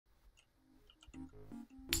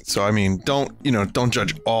So, I mean, don't, you know, don't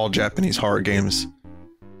judge all Japanese horror games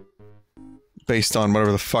based on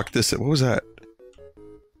whatever the fuck this is. What was that?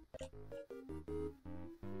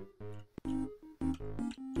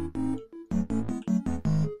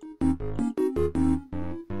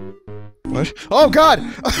 What? Oh god!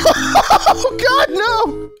 Oh god,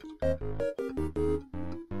 no!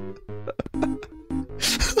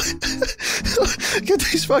 Get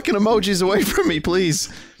these fucking emojis away from me, please.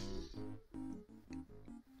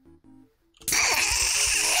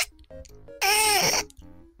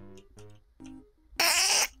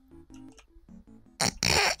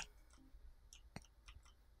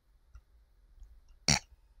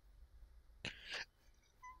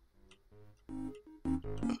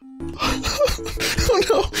 Oh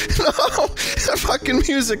no, no, fucking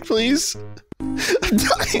music, please. I'm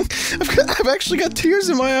dying. I've actually got tears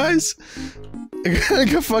in my eyes. I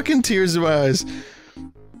got fucking tears in my eyes.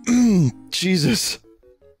 Jesus.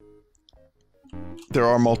 There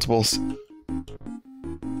are multiples.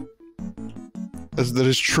 That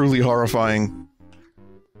is truly horrifying.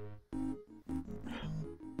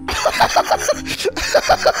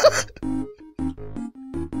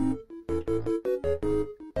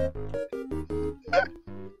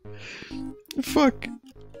 Fuck.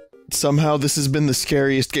 Somehow this has been the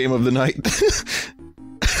scariest game of the night.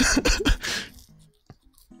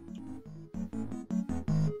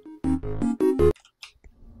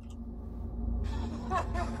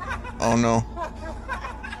 Oh no.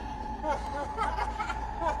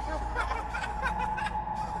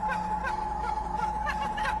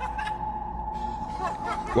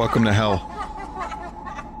 Welcome to hell.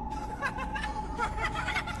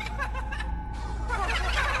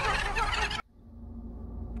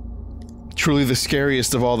 Truly the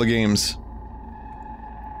scariest of all the games.